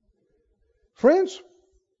 Friends,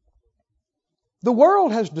 the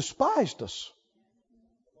world has despised us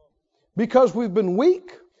because we've been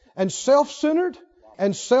weak and self-centered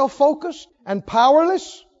and self-focused and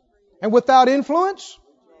powerless and without influence.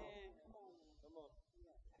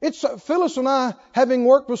 It's Phyllis and I, having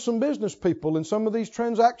worked with some business people in some of these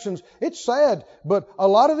transactions, it's sad, but a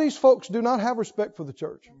lot of these folks do not have respect for the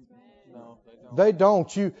church. They don't.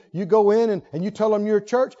 You go in and you tell them you're a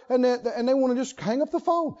church, and they want to just hang up the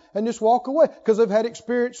phone and just walk away because they've had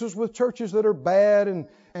experiences with churches that are bad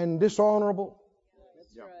and dishonorable.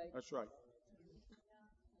 Yeah, that's right.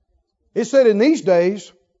 It said in these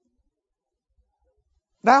days,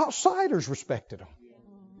 the outsiders respected them.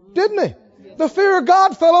 Didn't they? The fear of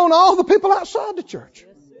God fell on all the people outside the church.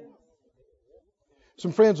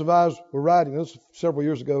 Some friends of ours were riding, this was several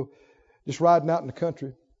years ago, just riding out in the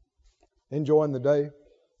country, enjoying the day,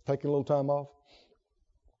 taking a little time off.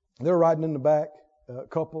 They were riding in the back, a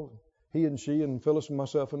couple, he and she and Phyllis and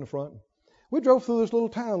myself in the front. We drove through this little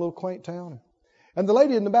town, a little quaint town. And the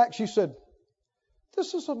lady in the back, she said,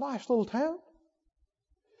 "This is a nice little town."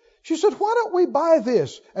 She said, "Why don't we buy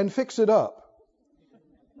this and fix it up?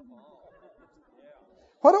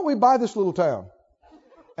 Why don't we buy this little town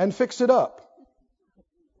and fix it up?"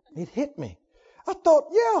 It hit me. I thought,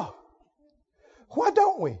 yeah, why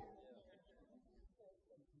don't we?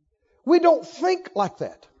 We don't think like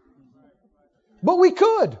that. But we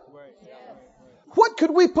could. What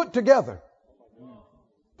could we put together?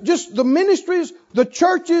 Just the ministries, the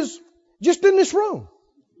churches, just in this room.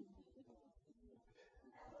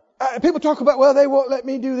 People talk about, well, they won't let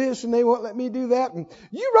me do this and they won't let me do that. And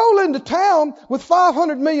you roll into town with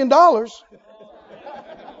 $500 million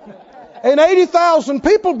and 80,000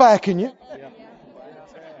 people backing you.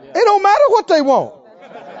 It don't matter what they want.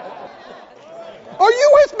 Are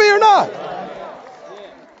you with me or not?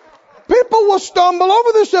 People will stumble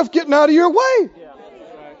over themselves getting out of your way.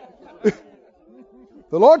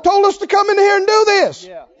 The Lord told us to come in here and do this.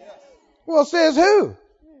 Well, says who?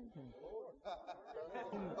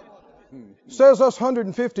 Says us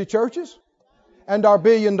 150 churches and our $1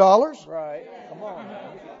 billion. Right. Come on.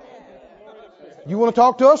 You want to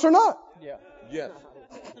talk to us or not? Yeah. Yes.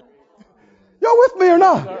 Y'all with me or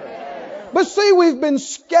not? But see, we've been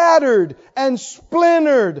scattered and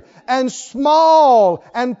splintered and small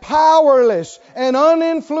and powerless and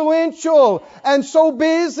uninfluential and so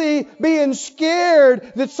busy being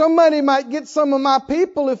scared that somebody might get some of my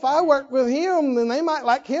people. If I work with him, then they might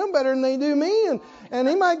like him better than they do me. And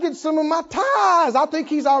he might get some of my tithes. I think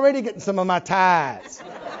he's already getting some of my tithes.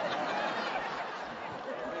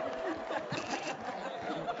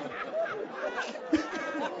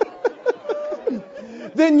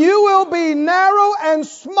 Then you will be narrow and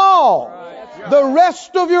small the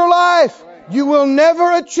rest of your life. You will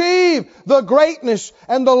never achieve the greatness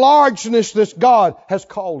and the largeness that God has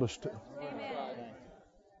called us to.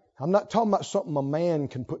 I'm not talking about something a man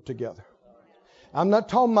can put together. I'm not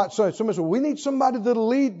talking about somebody said, we need somebody that'll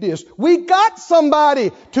lead this. We got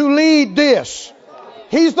somebody to lead this.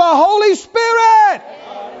 He's the Holy Spirit.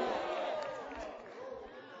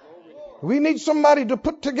 We need somebody to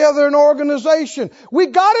put together an organization. We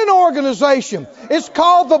got an organization. It's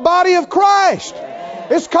called the body of Christ.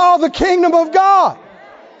 It's called the kingdom of God.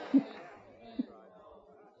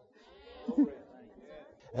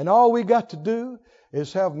 And all we got to do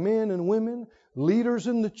is have men and women, leaders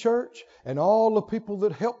in the church, and all the people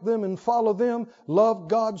that help them and follow them love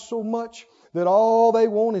God so much that all they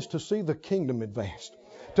want is to see the kingdom advanced.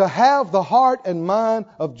 To have the heart and mind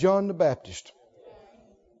of John the Baptist.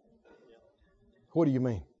 What do you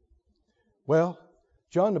mean? Well,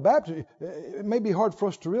 John the Baptist, it may be hard for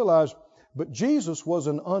us to realize, but Jesus was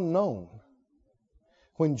an unknown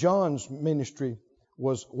when John's ministry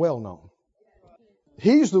was well known.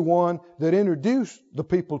 He's the one that introduced the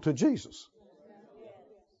people to Jesus.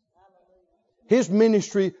 His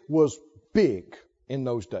ministry was big in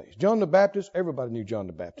those days. John the Baptist, everybody knew John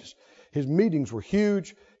the Baptist. His meetings were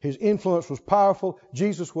huge. His influence was powerful.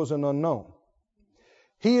 Jesus was an unknown.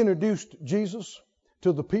 He introduced Jesus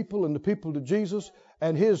to the people and the people to Jesus.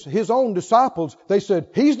 And his own disciples, they said,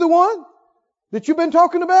 "He's the one that you've been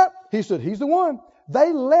talking about?" He said, "He's the one."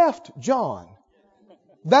 They left John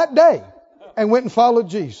that day and went and followed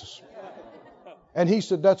Jesus. And he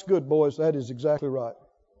said, "That's good, boys. That is exactly right."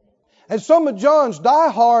 And some of John's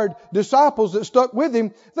diehard disciples that stuck with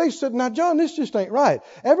him, they said, "Now, John, this just ain't right.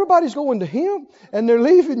 Everybody's going to him and they're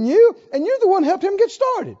leaving you, and you're the one who helped him get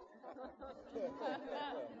started."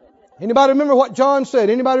 Anybody remember what John said?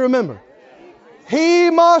 Anybody remember? He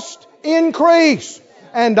must increase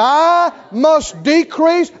and I must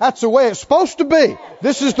decrease. That's the way it's supposed to be.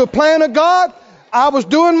 This is the plan of God. I was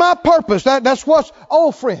doing my purpose. That's what's...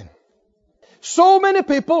 Oh, friend. So many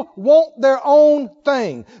people want their own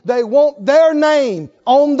thing. They want their name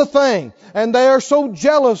on the thing. And they are so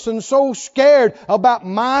jealous and so scared about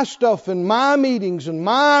my stuff and my meetings and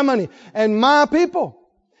my money and my people.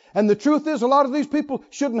 And the truth is, a lot of these people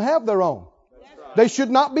shouldn't have their own. They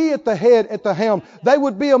should not be at the head, at the helm. They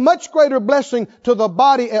would be a much greater blessing to the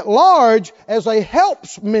body at large as a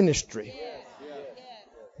helps ministry.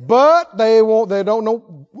 But they don't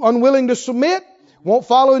know, unwilling to submit, won't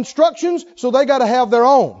follow instructions, so they got to have their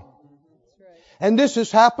own. And this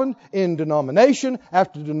has happened in denomination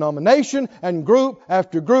after denomination and group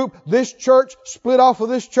after group. This church split off of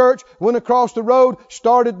this church, went across the road,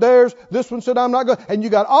 started theirs. This one said, "I'm not going." And you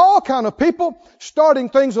got all kind of people starting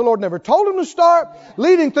things the Lord never told them to start,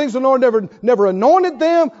 leading things the Lord never anointed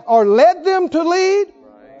them or led them to lead.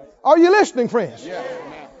 Are you listening, friends? Yeah.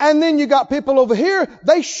 And then you got people over here,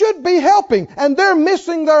 they should be helping, and they're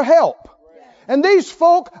missing their help. And these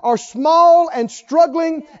folk are small and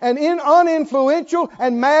struggling and uninfluential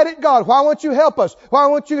and mad at God. "Why won't you help us? Why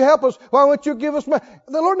won't you help us? Why won't you give us money?"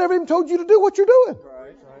 The Lord never even told you to do what you're doing.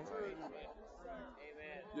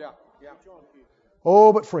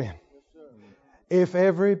 Oh, but friend, if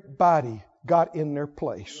everybody got in their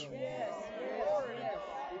place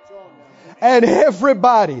and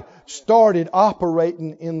everybody started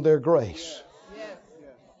operating in their grace,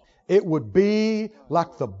 it would be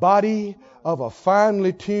like the body of a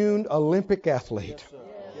finely tuned Olympic athlete.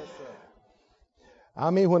 I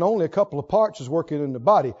mean, when only a couple of parts is working in the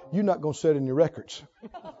body, you're not going to set any records.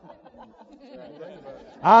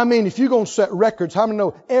 I mean, if you're going to set records, how many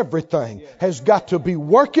know everything has got to be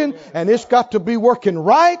working, and it's got to be working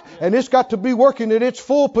right, and it's got to be working at its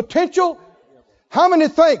full potential? How many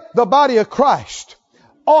think the body of Christ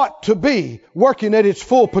ought to be working at its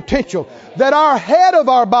full potential? That our head of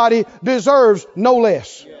our body deserves no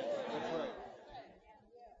less.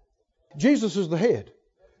 Jesus is the head.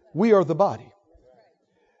 We are the body.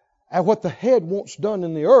 And what the head wants done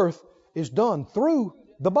in the earth is done through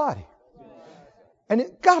the body. And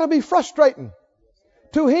it's got to be frustrating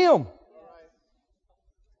to him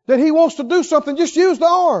that he wants to do something. Just use the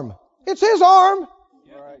arm. It's his arm.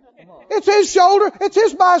 It's his shoulder. It's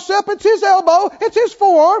his bicep. It's his elbow. It's his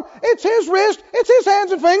forearm. It's his wrist. It's his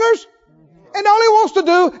hands and fingers. And all he wants to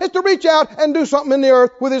do is to reach out and do something in the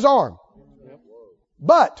earth with his arm.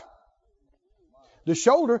 But the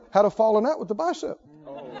shoulder had a falling out with the bicep.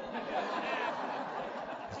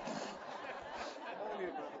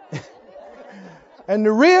 And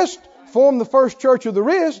the wrist formed the first church of the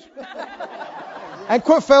wrist and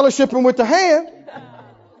quit fellowshipping with the hand.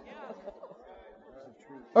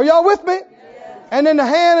 Are y'all with me? And then the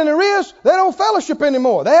hand and the wrist, they don't fellowship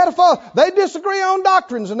anymore. They disagree on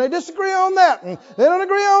doctrines and they disagree on that and they don't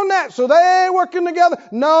agree on that. So they ain't working together.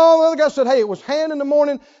 No, the other guy said, "Hey, it was hand in the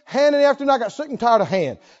morning, hand in the afternoon. I got sick and tired of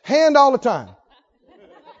hand. Hand all the time."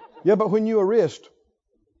 Yeah, but when you're a wrist,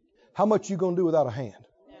 how much you going to do without a hand?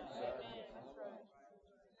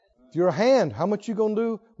 If you're a hand, how much you going to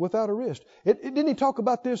do without a wrist? Didn't he talk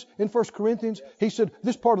about this in 1 Corinthians? He said,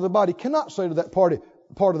 this part of the body cannot say to that part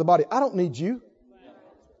of the body, I don't need you.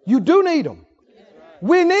 You do need them.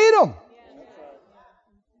 We need them.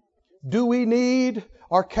 Do we need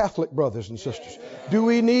our Catholic brothers and sisters? Do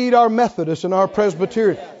we need our Methodist and our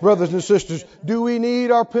Presbyterian brothers and sisters? Do we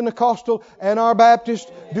need our Pentecostal and our Baptist?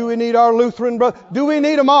 Do we need our Lutheran brothers? Do we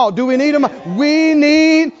need them all? Do we need them all? We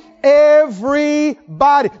need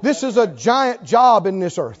everybody. This is a giant job in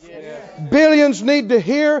this earth. Billions need to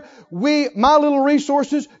hear. My little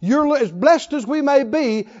resources, as blessed as we may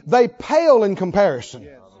be, they pale in comparison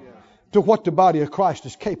to what the body of Christ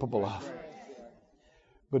is capable of.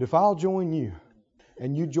 But if I'll join you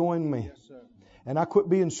and you join me, and I quit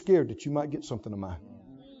being scared that you might get something of mine,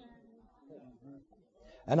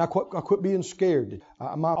 and I quit being scared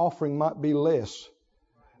that my offering might be less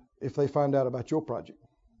if they find out about your project.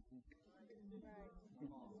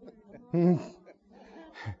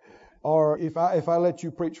 Or if I let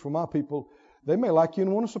you preach for my people, they may like you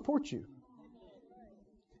and want to support you,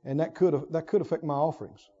 and that could affect my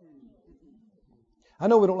offerings. I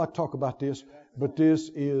know we don't like to talk about this, but this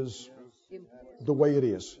is the way it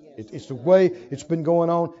is. It's the way it's been going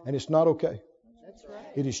on, and it's not okay.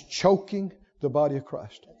 It is choking the body of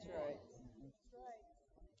Christ.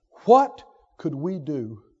 What could we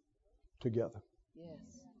do together?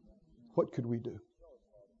 What could we do?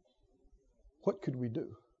 What could we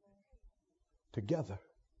do together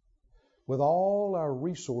with all our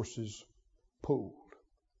resources pooled,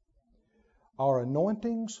 our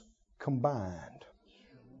anointings combined,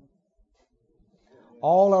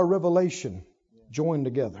 all our revelation joined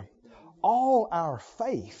together, all our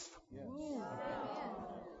faith?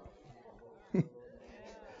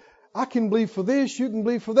 I can believe for this, you can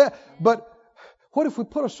believe for that, but what if we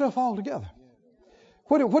put ourselves all together?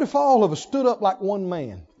 What if all of us stood up like one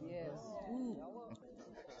man?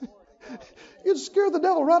 You'd scare the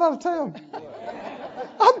devil right out of town.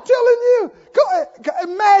 I'm telling you.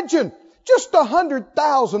 Imagine just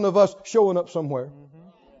 100,000 of us showing up somewhere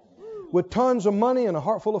with tons of money and a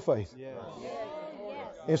heart full of faith.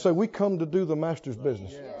 And say, we come to do the Master's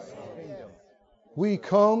business. We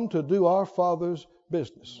come to do our Father's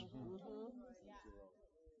business.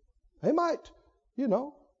 They might,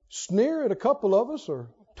 sneer at a couple of us, or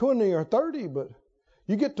 20 or 30, but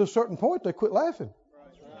you get to a certain point, they quit laughing.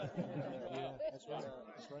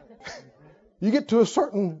 You get to a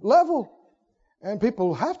certain level, and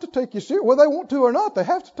people have to take you seriously. Whether they want to or not, they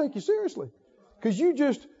have to take you seriously. Because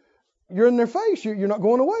you're in their face. You're not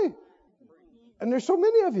going away. And there's so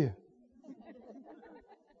many of you.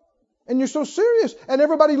 And you're so serious. And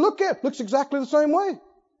everybody looks exactly the same way.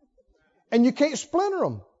 And you can't splinter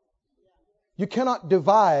them. You cannot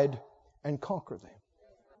divide and conquer them.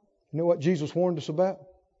 You know what Jesus warned us about?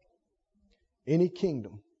 Any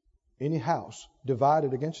kingdom, any house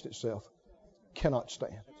divided against itself cannot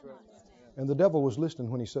stand. And the devil was listening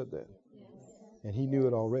when he said that. And he knew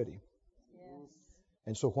it already.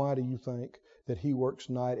 And so why do you think that he works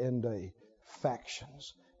night and day,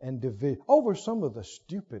 factions and division, over some of the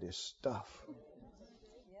stupidest stuff?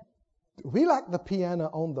 We like the piano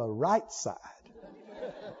on the right side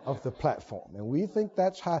of the platform. And we think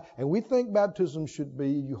that's high. And we think baptism should be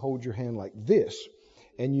you hold your hand like this.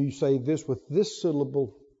 And you say this with this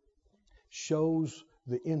syllable, shows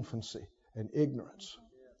the infancy and ignorance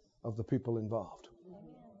of the people involved.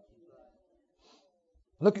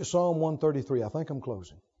 Look at Psalm 133. I think I'm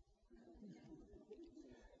closing.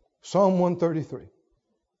 Psalm 133.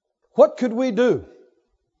 What could we do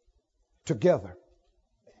together?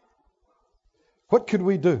 What could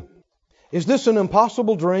we do? Is this an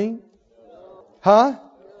impossible dream? Huh?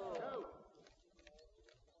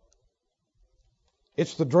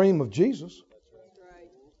 It's the dream of Jesus.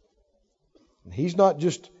 He's not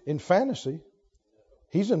just in fantasy.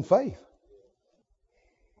 He's in faith.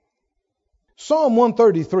 Psalm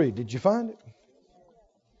 133. Did you find it?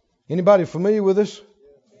 Anybody familiar with this?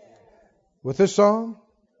 With this psalm?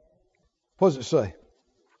 What does it say?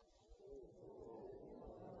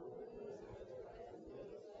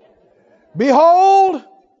 Behold,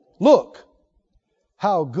 look,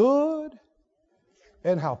 how good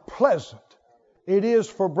and how pleasant it is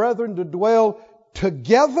for brethren to dwell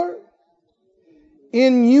together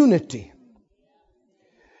in unity.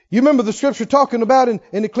 You remember the scripture talking about in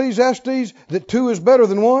Ecclesiastes that two is better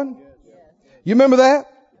than one? You remember that?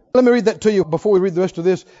 Let me read that to you before we read the rest of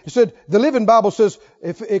this. It said, the Living Bible says,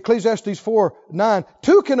 if Ecclesiastes 4:9,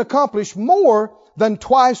 two can accomplish more than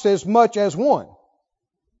twice as much as one.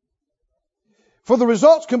 For the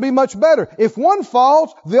results can be much better. If one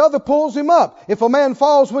falls, the other pulls him up. If a man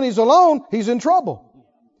falls when he's alone, he's in trouble.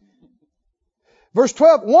 Verse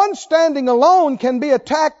 12, one standing alone can be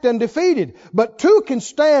attacked and defeated, but two can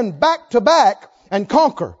stand back to back and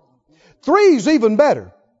conquer. Three's even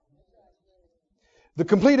better. The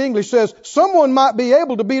Complete English says, someone might be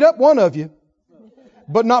able to beat up one of you,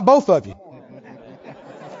 but not both of you.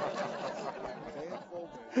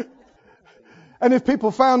 And if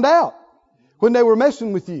people found out when they were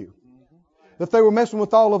messing with you that they were messing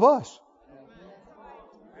with all of us,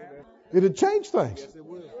 it'd change things.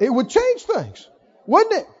 It would change things,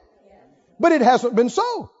 wouldn't it? But it hasn't been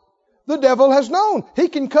so. The devil has known. He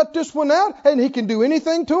can cut this one out and he can do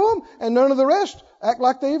anything to them, and none of the rest act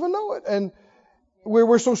like they even know it. And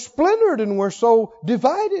we're so splintered and we're so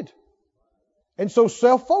divided and so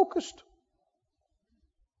self-focused.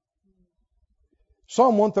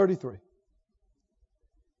 Psalm 133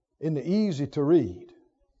 in the easy to read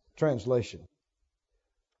translation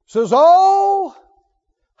says, oh,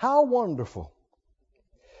 how wonderful,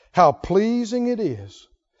 how pleasing it is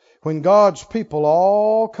when God's people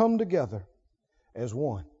all come together as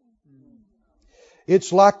one.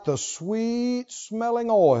 It's like the sweet smelling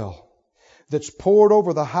oil that's poured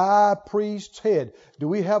over the high priest's head. Do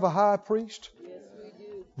we have a high priest? Yes, we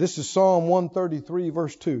do. This is Psalm 133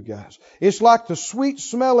 verse 2, guys. It's like the sweet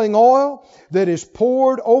smelling oil that is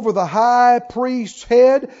poured over the high priest's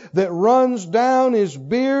head, that runs down his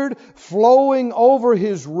beard, flowing over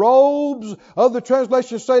his robes. Other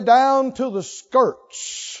translations say down to the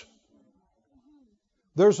skirts.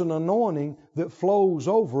 There's an anointing that flows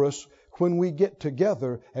over us when we get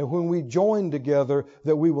together and when we join together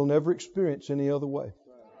that we will never experience any other way.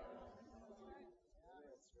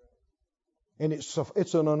 And it's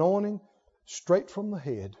an anointing straight from the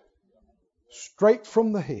head. Straight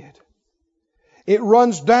from the head. It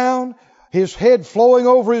runs down, his head flowing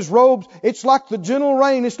over his robes. It's like the gentle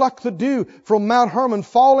rain. It's like the dew from Mount Hermon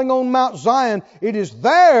falling on Mount Zion. It is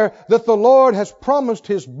there that the Lord has promised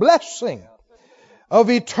His blessing of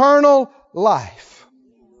eternal life.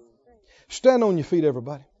 Stand on your feet,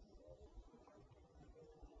 everybody.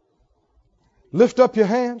 Lift up your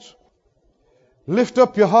hands. Lift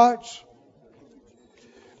up your hearts.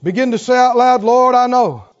 Begin to say out loud, Lord, I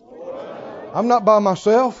know I'm not by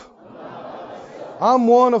myself. I'm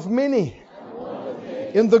one of many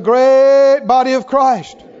in the great body of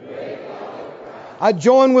Christ. I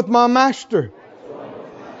join with my Master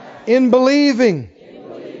in believing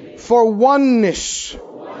for oneness,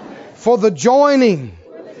 for the joining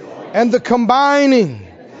and the combining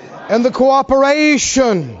and the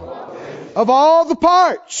cooperation of all the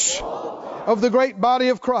parts of the great body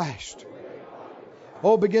of Christ.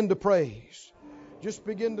 Oh, begin to praise. Just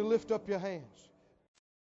begin to lift up your hands.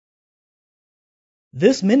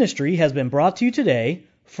 This ministry has been brought to you today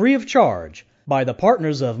free of charge by the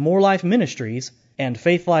partners of More Life Ministries and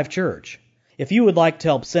Faith Life Church. If you would like to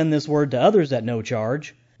help send this word to others at no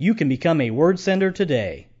charge, you can become a word sender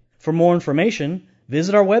today. For more information,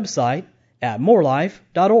 visit our website at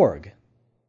morelife.org.